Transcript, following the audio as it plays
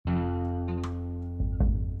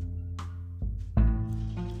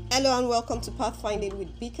Hello and welcome to Pathfinding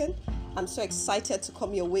with Beacon. I'm so excited to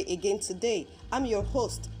come your way again today. I'm your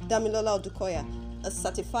host, Damilola Odukoya, a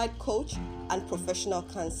certified coach and professional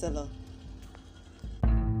counselor.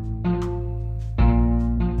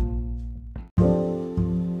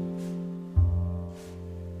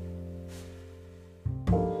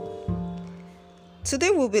 Today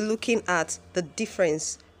we'll be looking at the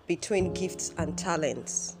difference between gifts and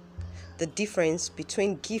talents. The difference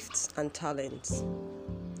between gifts and talents.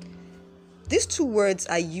 These two words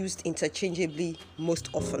are used interchangeably most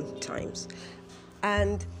often times,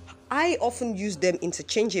 and I often use them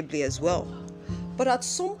interchangeably as well. But at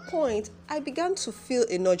some point, I began to feel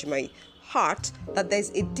a nudge in my heart that there's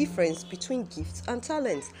a difference between gifts and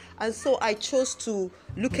talents. And so I chose to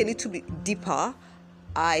look a little bit deeper.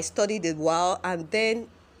 I studied it well, and then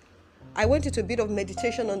I went into a bit of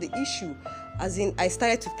meditation on the issue, as in I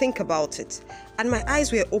started to think about it, and my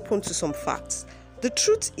eyes were open to some facts. The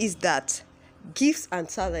truth is that gifts and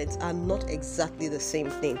talents are not exactly the same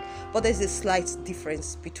thing, but there's a slight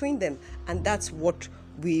difference between them, and that's what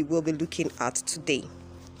we will be looking at today.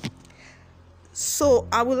 So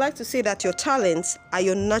I would like to say that your talents are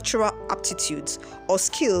your natural aptitudes or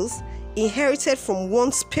skills inherited from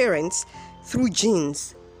one's parents through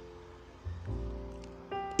genes.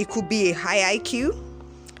 It could be a high IQ,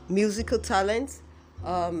 musical talent,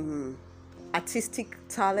 artistic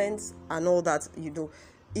talents, and all that,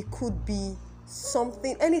 It could be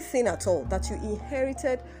something, anything at all that you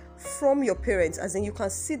inherited from your parents, as in you can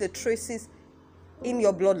see the traces in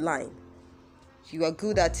your bloodline. You are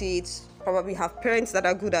good at it, probably have parents that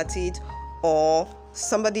are good at it, or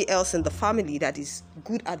somebody else in the family that is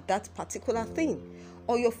good at that particular thing,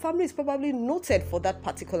 or your family is probably noted for that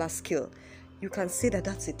particular skill. You can say that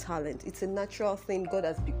that's a talent. It's a natural thing God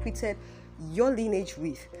has bequeathed your lineage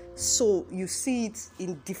with. So you see it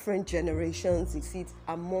in different generations. You see it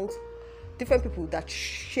amongst different people that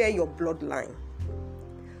share your bloodline.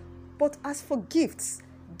 But as for gifts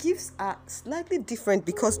are slightly different,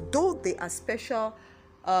 because though they are special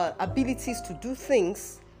abilities to do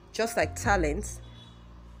things, just like talents,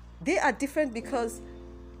 they are different because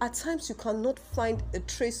at times you cannot find a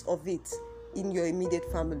trace of it in your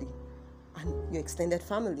immediate family and your extended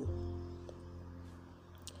family.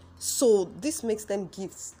 So this makes them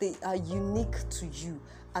gifts. They are unique to you,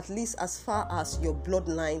 at least as far as your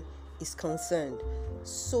bloodline is concerned.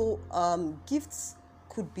 So gifts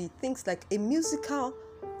could be things like a musical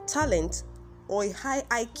talent or a high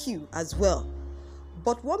IQ as well.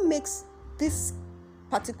 But what makes this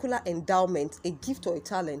particular endowment a gift or a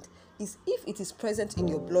talent is if it is present in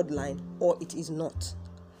your bloodline or it is not.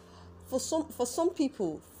 For some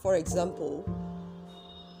people, for example,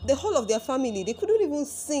 the whole of their family, they couldn't even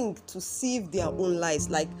sing to save their own lives.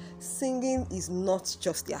 Like, singing is not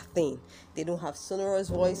just their thing. They don't have sonorous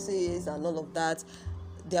voices and all of that.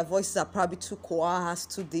 Their voices are probably too coarse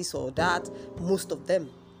to this or that, most of them.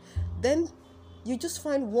 Then you just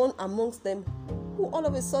find one amongst them who all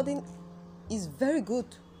of a sudden is very good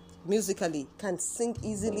musically, can sing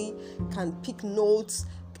easily, can pick notes,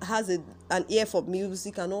 has an ear for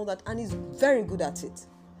music and all that, and is very good at it.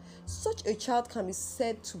 Such a child can be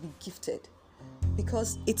said to be gifted,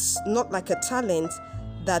 because it's not like a talent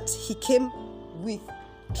that he came with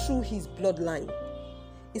through his bloodline.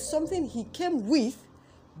 It's something he came with,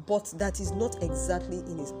 but that is not exactly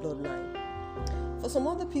in his bloodline. For some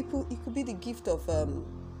other people, it could be the gift of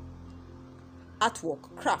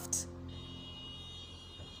artwork, craft.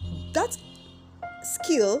 That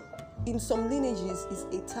skill in some lineages is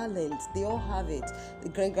a talent. They all have it. The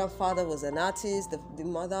great-grandfather was an artist, the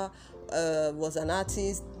mother was an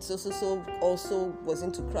artist, so also was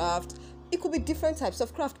into craft. It could be different types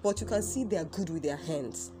of craft, but you can see they are good with their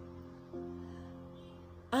hands.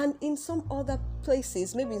 And in some other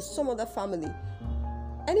places, maybe in some other family,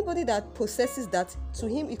 anybody that possesses that, to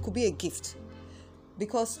him it could be a gift,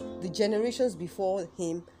 because the generations before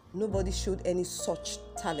him, nobody showed any such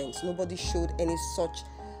talent, nobody showed any such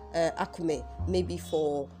acumen, maybe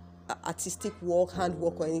for artistic work,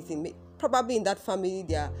 handwork, or anything. Probably in that family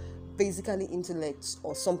they are basically intellects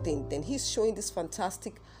or something. Then he's showing this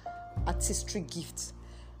fantastic artistry gift.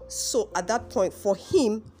 So at that point, for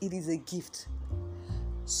him, it is a gift.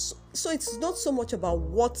 So it's not so much about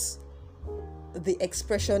what the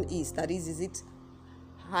expression is. That is it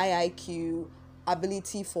high IQ,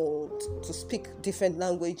 ability to speak different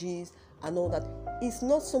languages and all that? It's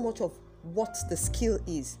not so much of what the skill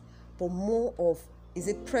is, but more of, is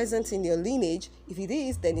it present in your lineage? If it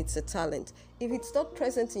is, then it's a talent. If it's not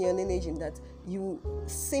present in your lineage, in that you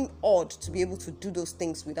seem odd to be able to do those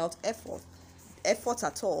things without effort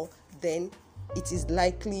at all, then it is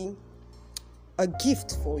likely a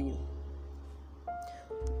gift for you.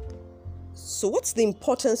 So what's the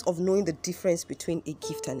importance of knowing the difference between a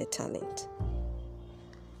gift and a talent?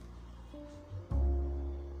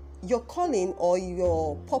 Your calling or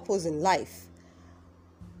your purpose in life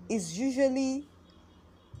is usually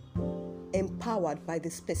empowered by the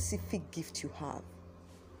specific gift you have.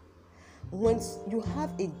 Once you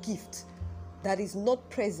have a gift that is not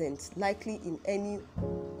present likely in any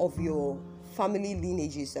of your family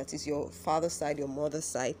lineages, that is your father's side, your mother's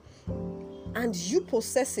side, and you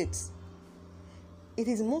possess it, it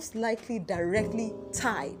is most likely directly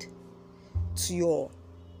tied to your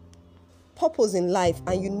purpose in life,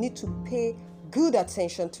 and you need to pay good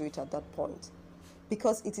attention to it at that point,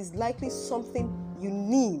 because it is likely something you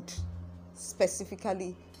need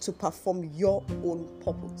specifically to perform your own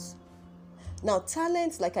purpose. Now,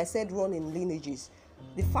 talents, like I said, run in lineages.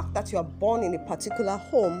 The fact that you are born in a particular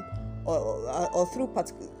home or through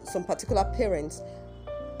some particular parents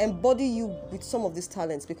embody you with some of these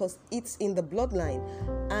talents because it's in the bloodline.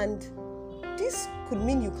 And this could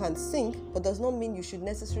mean you can sing, but does not mean you should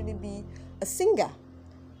necessarily be a singer.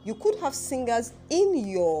 You could have singers in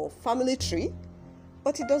your family tree,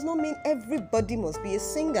 but it does not mean everybody must be a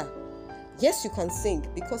singer. Yes, you can sing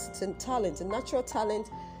because it's a talent, a natural talent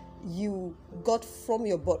you got from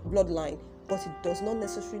your bloodline, but it does not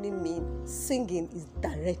necessarily mean singing is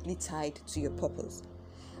directly tied to your purpose.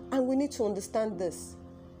 And we need to understand this,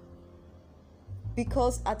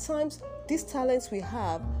 because at times these talents we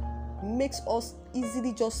have makes us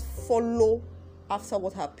easily just follow after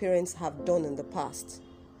what our parents have done in the past.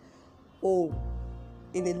 Oh,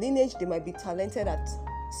 in a lineage they might be talented at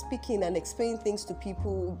speaking and explaining things to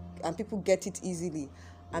people, and people get it easily.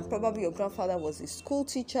 And probably your grandfather was a school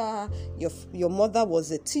teacher, your mother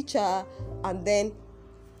was a teacher, and then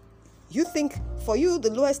you think for you the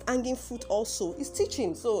lowest hanging fruit also is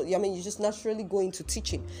teaching. So you just naturally go into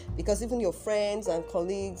teaching, because even your friends and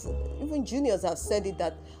colleagues, even juniors have said it,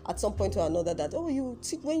 that at some point or another that, oh, you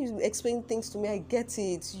teach, when you explain things to me, I get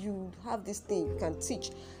it, you have this thing, you can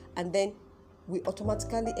teach. And then we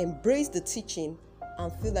automatically embrace the teaching and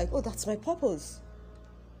feel like, oh, that's my purpose.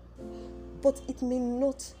 But it may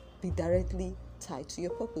not be directly tied to your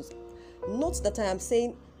purpose. Not that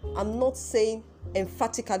I'm not saying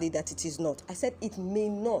emphatically that it is not. I said it may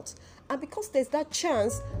not. And because there's that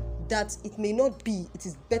chance that it may not be, it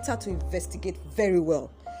is better to investigate very well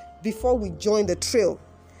before we join the trail.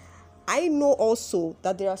 I know also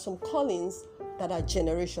that there are some callings that are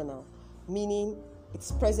generational, meaning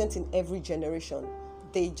it's present in every generation.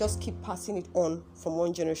 They just keep passing it on from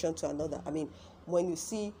one generation to another. When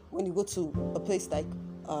you go to a place like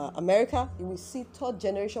America, you will see third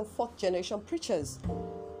generation, fourth generation preachers.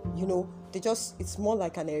 It's more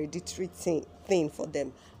like an hereditary thing for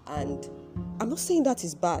them. And I'm not saying that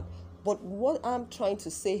is bad, but what I'm trying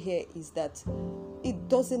to say here is that it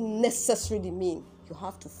doesn't necessarily mean you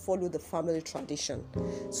have to follow the family tradition.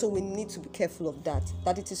 So we need to be careful of that.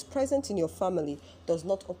 That it is present in your family does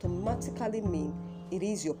not automatically mean it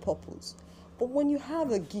is your purpose. But when you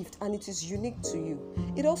have a gift and it is unique to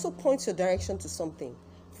you, it also points your direction to something.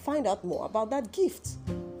 Find out more about that gift.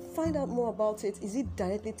 Find out more about it. Is it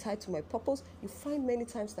directly tied to my purpose? You find many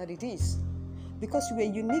times that it is. Because you were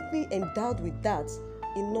uniquely endowed with that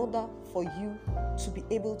in order for you to be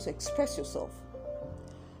able to express yourself.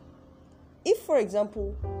 If, for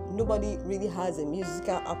example, nobody really has a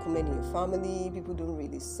musical acumen in your family, people don't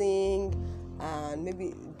really sing, and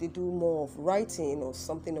maybe they do more of writing or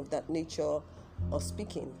something of that nature, or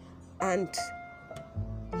speaking, and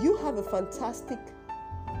you have a fantastic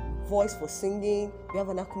voice for singing, you have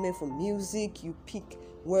an acumen for music, you pick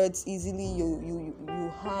words easily,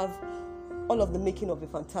 you have all of the making of a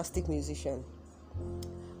fantastic musician.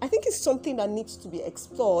 I think it's something that needs to be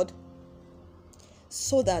explored,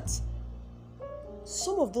 so that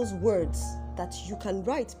some of those words that you can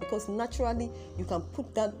write, because naturally you can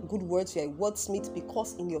put that good words, you're a wordsmith,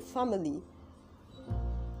 because in your family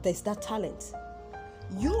there's that talent.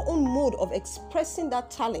 Your own mode of expressing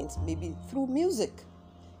that talent may be through music,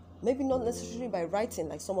 maybe not necessarily by writing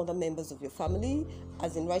like some other members of your family,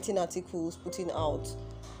 as in writing articles, putting out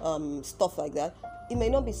stuff like that. It may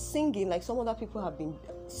not be singing like some other people have been,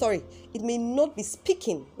 it may not be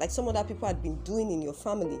speaking like some other people had been doing in your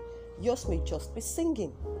family. Yours may just be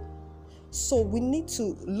singing. So we need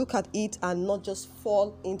to look at it and not just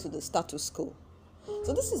fall into the status quo.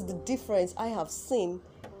 So this is the difference I have seen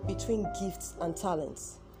between gifts and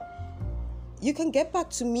talents. You can get back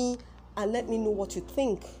to me and let me know what you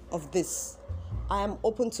think of this. I am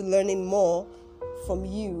open to learning more from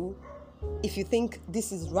you. If you think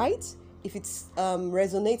this is right, if it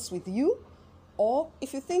resonates with you, Or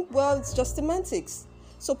if you think, well, it's just semantics.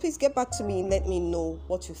 So please get back to me and let me know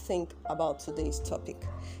what you think about today's topic.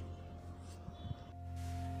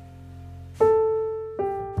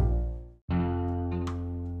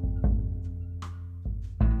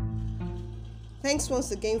 Thanks once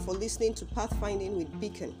again for listening to Pathfinding with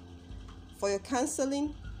Beacon. For your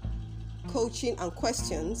counseling, coaching, and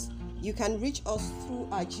questions, you can reach us through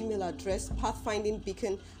our Gmail address,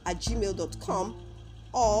 pathfindingbeacon@gmail.com,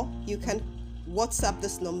 or you can WhatsApp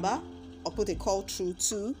this number or put a call through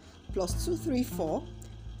to +234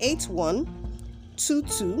 81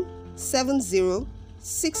 22 70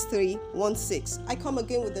 6316. I come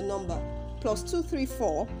again with the number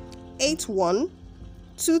 +234 81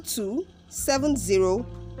 22 70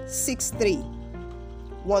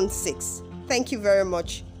 6316. Thank you very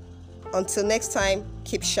much. Until next time,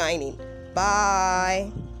 keep shining.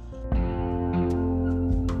 Bye.